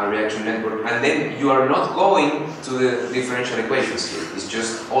a reaction network. And then you are not going to the differential equations here. It's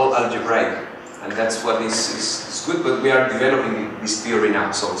just all algebraic. And that's what is good, but we are developing this theory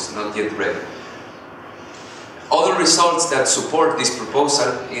now, so it's not yet ready. Other results that support this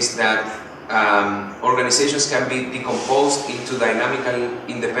proposal is that organizations can be decomposed into dynamical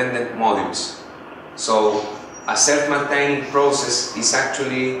independent modules. So a self-maintaining process is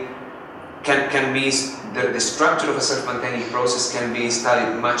actually, the structure of a self-maintaining process can be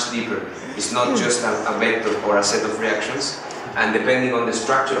studied much deeper. It's not just a vector or a set of reactions. And depending on the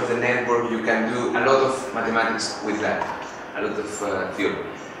structure of the network, you can do a lot of mathematics with that, a lot of theory.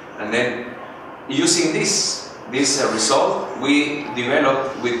 And then, using this result, we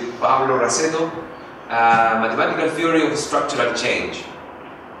developed with Pablo Raceto a mathematical theory of structural change.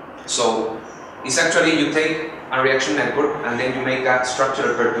 So, it's actually you take a reaction network and then you make a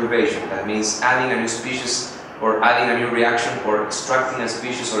structural perturbation. That means adding a new species or adding a new reaction or extracting a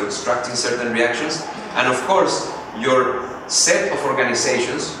species or extracting certain reactions. And of course, your set of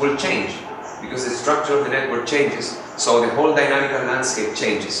organizations will change because the structure of the network changes, so the whole dynamical landscape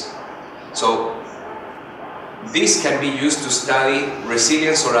changes. So this can be used to study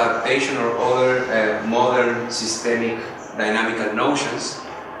resilience or adaptation or other modern systemic dynamical notions,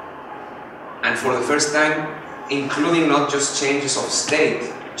 and for the first time including not just changes of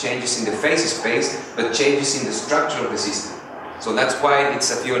state, changes in the phase space, but changes in the structure of the system. So that's why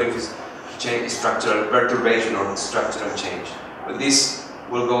it's a theory of structural perturbation or structural change. But this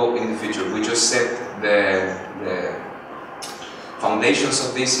will go in the future. We just set the foundations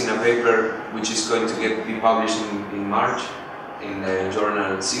of this in a paper which is going to be published in March in the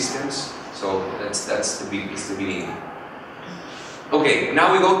journal Systems. So it's the beginning. Okay,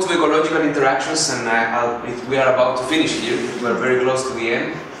 now we go to ecological interactions, and we are about to finish here. We are very close to the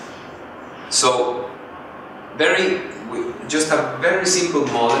end. So just a very simple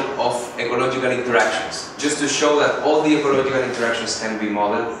model of ecological interactions, just to show that all the ecological interactions can be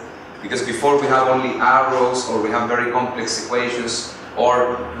modeled, because before we have only arrows, or we have very complex equations,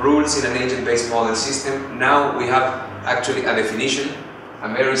 or rules in an agent-based model system. Now we have actually a definition, a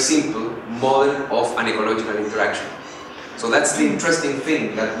very simple model of an ecological interaction. So that's the interesting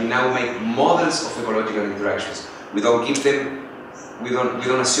thing, that we now make models of ecological interactions. We don't keep them, we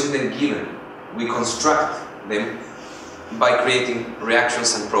don't assume them given. We construct them by creating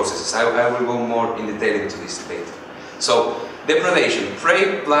reactions and processes. I will go more in detail into this later. So, depredation,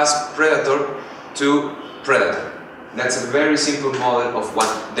 prey plus predator to predator. That's a very simple model of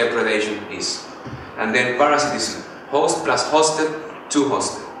what depredation is. And then parasitism, host plus hosted to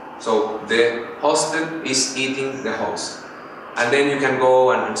hosted. So, the hosted is eating the host. And then you can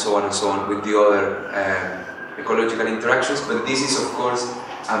go and so on with the other ecological interactions, but this is of course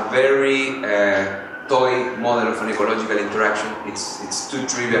a very toy model of an ecological interaction. It's too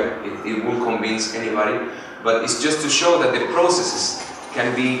trivial, it won't convince anybody, but it's just to show that the processes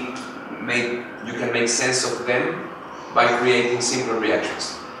can be made, you can make sense of them by creating simple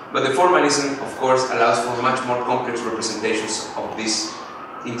reactions. But the formalism, of course, allows for much more complex representations of these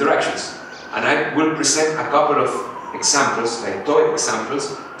interactions. And I will present a couple of examples, like toy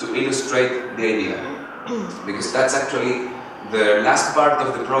examples, to illustrate the idea. Because that's actually the last part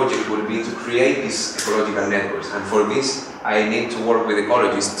of the project will be to create these ecological networks. And for this, I need to work with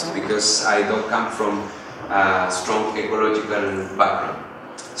ecologists because I don't come from a strong ecological background.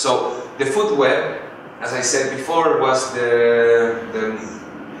 So the food web, as I said before, was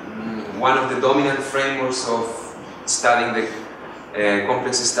one of the dominant frameworks of studying the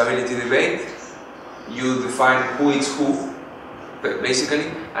complex stability debate. You define who is who,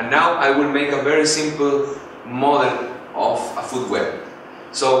 basically, and now I will make a very simple model of a food web.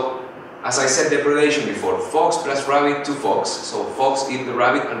 So, as I said, depredation before, fox plus rabbit to fox. So fox eat the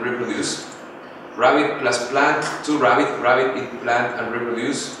rabbit and reproduce. Rabbit plus plant to rabbit, rabbit eat plant and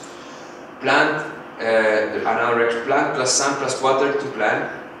reproduce. Plant, another plant plus sun plus water to plant.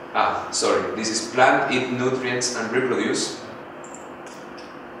 This is plant eat nutrients and reproduce.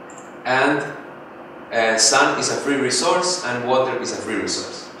 And sun is a free resource and water is a free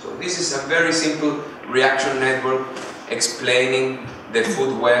resource. So this is a very simple reaction network explaining the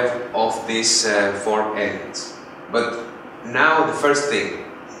food web of these four elements. But now the first thing.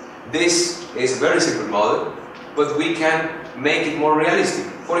 This is a very simple model, but we can make it more realistic.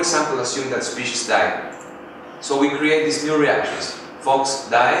 For example, assume that species die. So we create these new reactions. Fox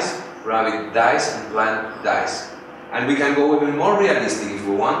dies, rabbit dies, and plant dies. And we can go even more realistic if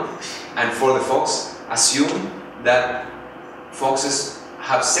we want. And for the fox, assume that foxes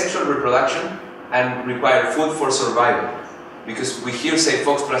have sexual reproduction and require food for survival. Because we here say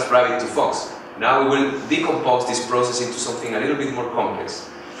fox plus rabbit to fox. Now we will decompose this process into something a little bit more complex.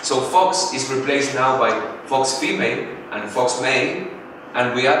 So fox is replaced now by fox female and fox male,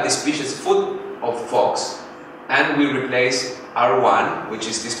 and we add the species food of fox, and we replace R1, which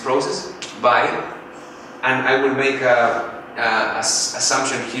is this process, by, and I will make a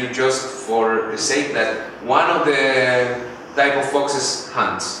assumption here just for the sake that one of the type of foxes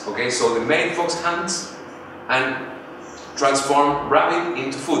hunts. Okay, so the male fox hunts and transform rabbit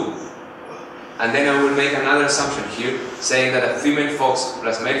into food. And then I will make another assumption here, saying that a female fox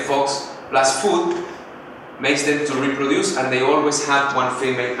plus male fox plus food makes them to reproduce, and they always have one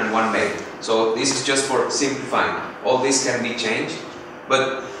female and one male. So this is just for simplifying. All this can be changed,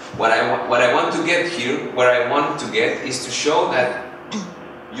 but what I want to get here, where I want to get, is to show that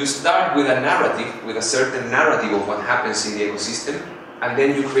you start with a narrative, with a certain narrative of what happens in the ecosystem, and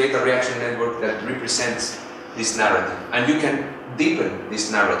then you create a reaction network that represents this narrative. And you can deepen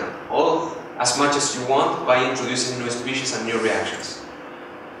this narrative all as much as you want by introducing new species and new reactions.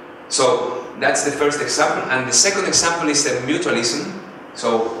 So that's the first example. And the second example is the mutualism.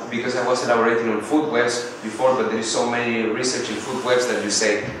 So, because I was elaborating on food webs before, but there is so many research in food webs that you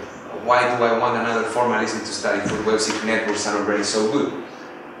say, why do I want another formalism to study food webs if networks are already so good?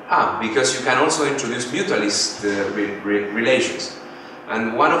 Because you can also introduce mutualist relations.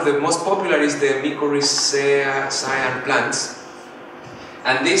 And one of the most popular is the mycorrhizae plants.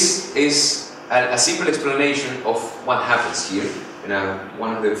 And this is a simple explanation of what happens here.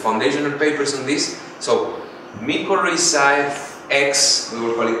 One of the foundational papers on this. So, mycorrhizae X, we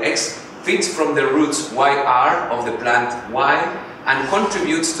will call it X, feeds from the roots YR of the plant Y and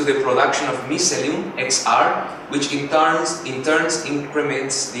contributes to the production of mycelium XR, which in turns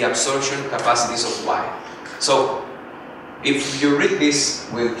increments the absorption capacities of Y. So, if you read this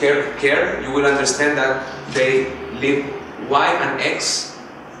with care, you will understand that they live, Y and X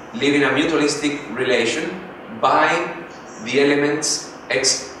live in a mutualistic relation by the elements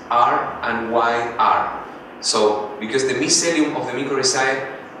XR and YR. So, because the mycelium of the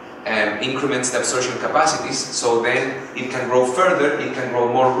mycorrhizae increments the absorption capacities, so then it can grow further, it can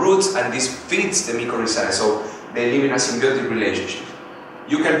grow more roots, and this feeds the mycorrhizae, so they live in a symbiotic relationship.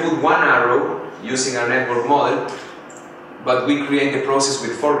 You can put one arrow using a network model, but we create the process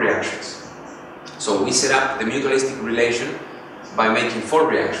with 4 reactions. So we set up the mutualistic relation by making 4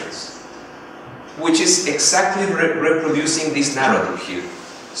 reactions, which is exactly reproducing this narrative here.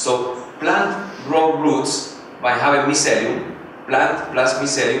 So plant grow roots by having mycelium, plant plus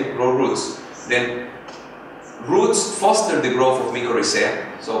mycelium grow roots. Then roots foster the growth of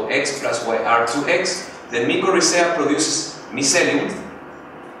mycorrhizae, so X plus Y are 2X. Then mycorrhizae produces mycelium,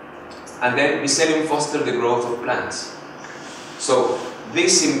 and then mycelium fosters the growth of plants. So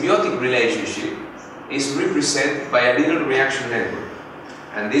this symbiotic relationship is represented by a little reaction network.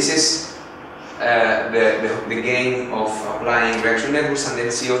 And this is the gain of applying reaction networks and then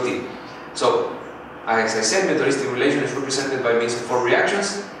COT. So, as I said, mutualistic relation is represented by means of 4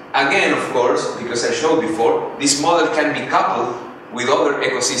 reactions. Again, of course, because I showed before, this model can be coupled with other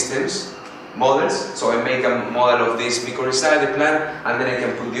ecosystems models. So I make a model of this mycorrhizal plant, and then I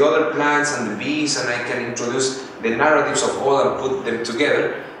can put the other plants and the bees, and I can introduce the narratives of all and put them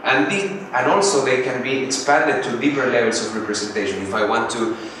together. And also they can be expanded to deeper levels of representation. If I want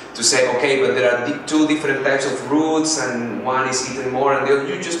to say, okay, but there are two different types of roots, and one is eaten more and the other,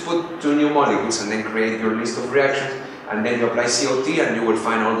 you just put two new molecules and then create your list of reactions, and then you apply COT and you will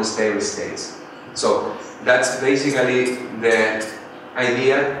find all the stable states. So that's basically the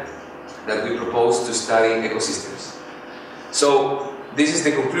idea that we propose to study ecosystems. So this is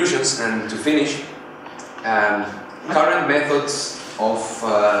the conclusions, and to finish, current methods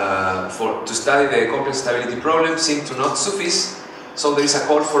to study the complex stability problem seem to not suffice, so there is a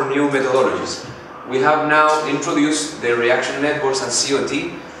call for new methodologies. We have now introduced the reaction networks and COT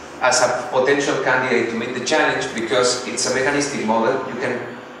as a potential candidate to meet the challenge, because it's a mechanistic model.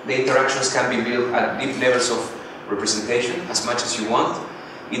 The interactions can be built at deep levels of representation as much as you want.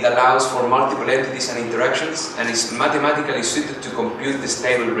 It allows for multiple entities and interactions, and is mathematically suited to compute the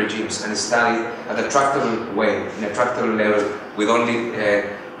stable regimes and study at a tractable way, in a tractable level, with only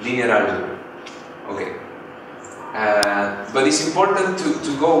linear algebra. Okay. But it's important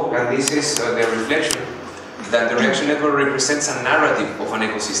to go, and this is the reflection, that the reaction network represents a narrative of an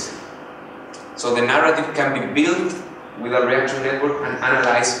ecosystem. So the narrative can be built with a reaction network and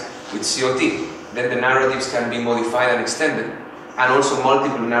analyzed with COT. Then the narratives can be modified and extended, and also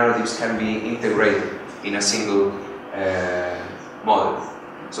multiple narratives can be integrated in a single model.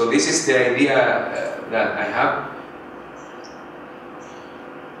 So this is the idea that I have,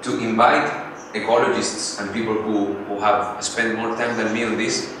 to invite ecologists and people who have spent more time than me on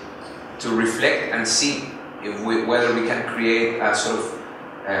this to reflect and see whether we can create a sort of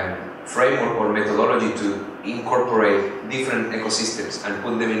framework or methodology to incorporate different ecosystems and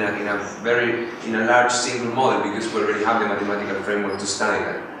put them in a large single model, because we already have the mathematical framework to study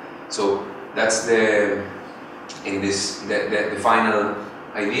that. So that's the final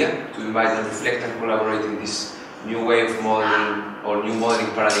idea, to invite and reflect and collaborate in this new way of modeling, or new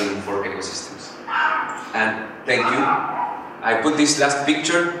modeling paradigm for ecosystems. And thank you. I put this last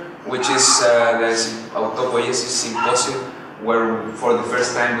picture, which is the Autopoiesis Symposium, where for the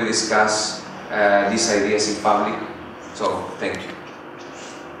first time we discuss these ideas in public. So thank you.